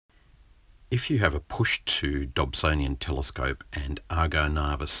If you have a push-to Dobsonian telescope and Argo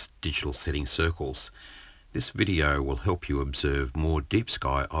Navis digital setting circles, this video will help you observe more deep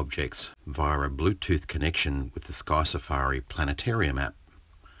sky objects via a Bluetooth connection with the SkySafari Planetarium app.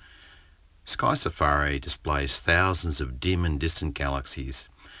 SkySafari displays thousands of dim and distant galaxies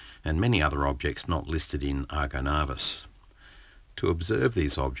and many other objects not listed in Argo Navis. To observe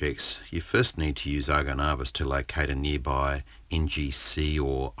these objects, you first need to use Argo Navis to locate a nearby NGC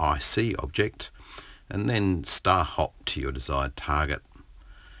or IC object, and then star hop to your desired target.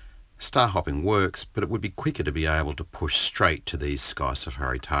 Star hopping works, but it would be quicker to be able to push straight to these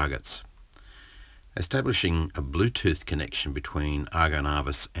SkySafari targets. Establishing a Bluetooth connection between Argo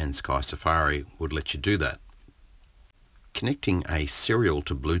Navis and SkySafari would let you do that. Connecting a serial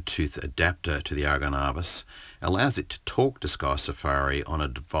to Bluetooth adapter to the Argo Navis allows it to talk to SkySafari on a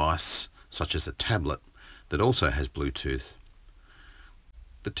device such as a tablet that also has Bluetooth.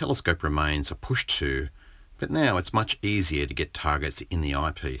 The telescope remains a push-to, but now it's much easier to get targets in the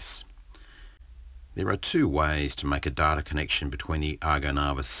eyepiece. There are two ways to make a data connection between the Argo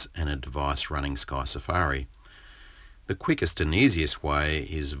Navis and a device running SkySafari. The quickest and easiest way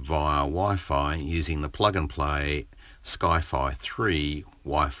is via Wi-Fi using the plug-and-play SkyFi 3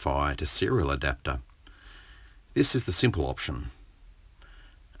 Wi-Fi to serial adapter. This is the simple option.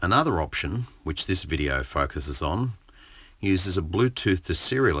 Another option, which this video focuses on, uses a Bluetooth to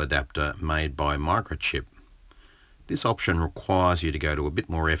serial adapter made by Microchip. This option requires you to go to a bit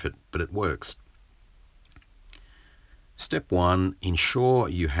more effort, but it works. Step 1. Ensure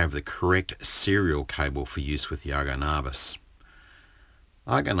you have the correct serial cable for use with the Argo Navis.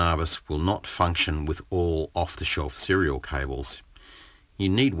 Argo Navis will not function with all off-the-shelf serial cables. You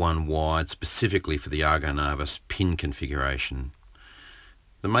need one wired specifically for the Argo Navis pin configuration.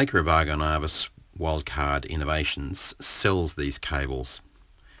 The maker of Argo Navis, Wildcard Innovations, sells these cables.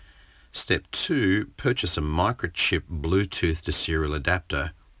 Step 2. Purchase a Microchip Bluetooth to serial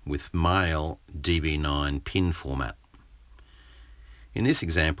adapter with male DB9 pin format. In this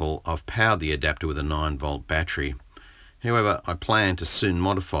example, I've powered the adapter with a 9-volt battery. However, I plan to soon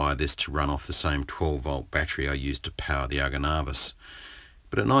modify this to run off the same 12-volt battery I used to power the Argo Navis,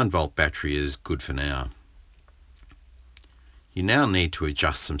 but a 9-volt battery is good for now. You now need to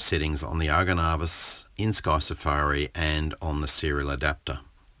adjust some settings on the Argo Navis, in SkySafari and on the serial adapter.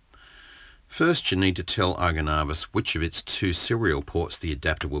 First, you need to tell Argo Navis which of its two serial ports the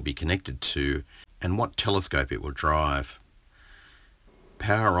adapter will be connected to and what telescope it will drive.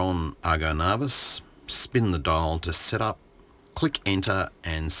 Power on Argo Navis, spin the dial to setup, click enter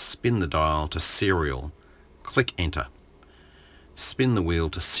and spin the dial to serial, click enter. Spin the wheel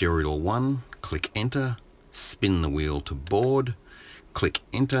to serial 1, click enter, spin the wheel to board, click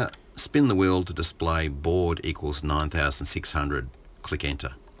enter, spin the wheel to display board equals 9600, click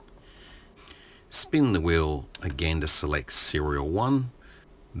enter. Spin the wheel again to select serial 1,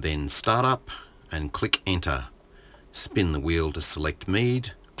 then start up and click enter. Spin the wheel to select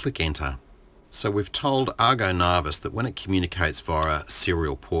Mead, click enter. So we've told Argo Navis that when it communicates via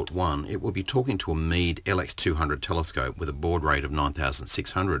serial port 1, it will be talking to a Mead LX200 telescope with a baud rate of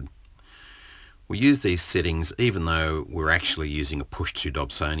 9600. We use these settings even though we're actually using a push-to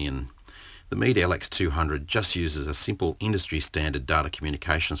Dobsonian. The Mead LX200 just uses a simple industry standard data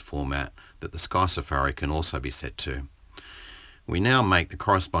communications format that the SkySafari can also be set to. We now make the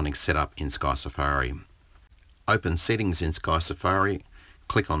corresponding setup in SkySafari. Open Settings in SkySafari,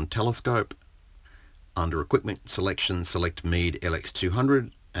 click on Telescope. Under Equipment Selection, select Mead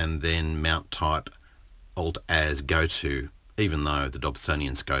LX200 and then Mount Type Alt-Az Go-To, even though the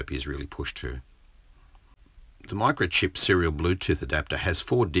Dobsonian scope is really push-to. The Microchip serial Bluetooth adapter has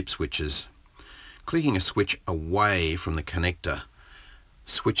 4 dip switches. Clicking a switch away from the connector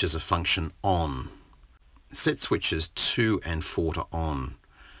switches a function on. Set switches 2 and 4 to on.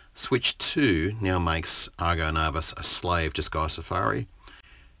 Switch 2 now makes Argo Navis a slave to SkySafari.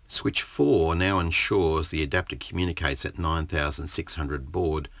 Switch 4 now ensures the adapter communicates at 9600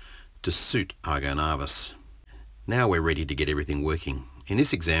 baud to suit Argo Navis. Now we're ready to get everything working. In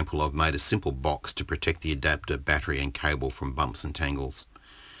this example, I've made a simple box to protect the adapter, battery and cable from bumps and tangles.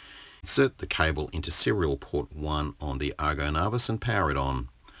 Insert the cable into serial port 1 on the Argo Navis and power it on.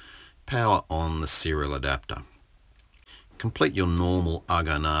 Power on the serial adapter. Complete your normal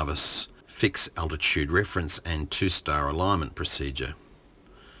Argo Navis fixed altitude reference and 2-star alignment procedure.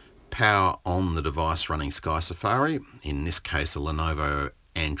 Power on the device running SkySafari, in this case a Lenovo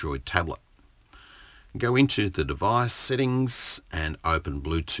Android tablet. Go into the device settings and open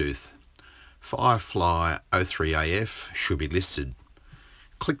Bluetooth. Firefly 03AF should be listed.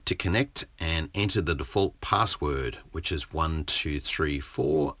 Click to connect and enter the default password, which is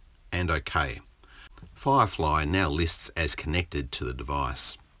 1234, and OK. Firefly now lists as connected to the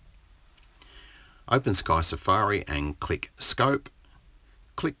device. Open SkySafari and click Scope.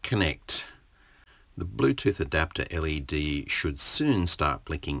 Click Connect. The Bluetooth adapter LED should soon start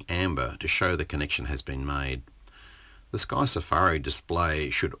blinking amber to show the connection has been made. The SkySafari display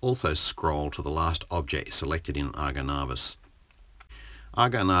should also scroll to the last object selected in Argo Navis.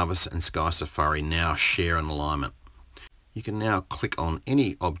 Argo Navis and SkySafari now share an alignment. You can now click on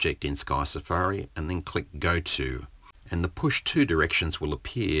any object in SkySafari and then click Go To, and the Push To directions will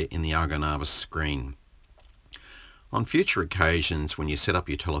appear in the Argo Navis screen. On future occasions when you set up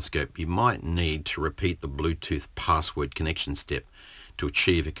your telescope, you might need to repeat the Bluetooth password connection step to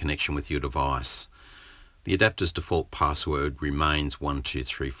achieve a connection with your device. The adapter's default password remains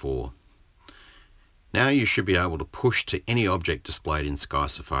 1234. Now you should be able to push to any object displayed in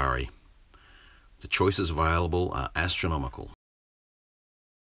SkySafari. The choices available are astronomical.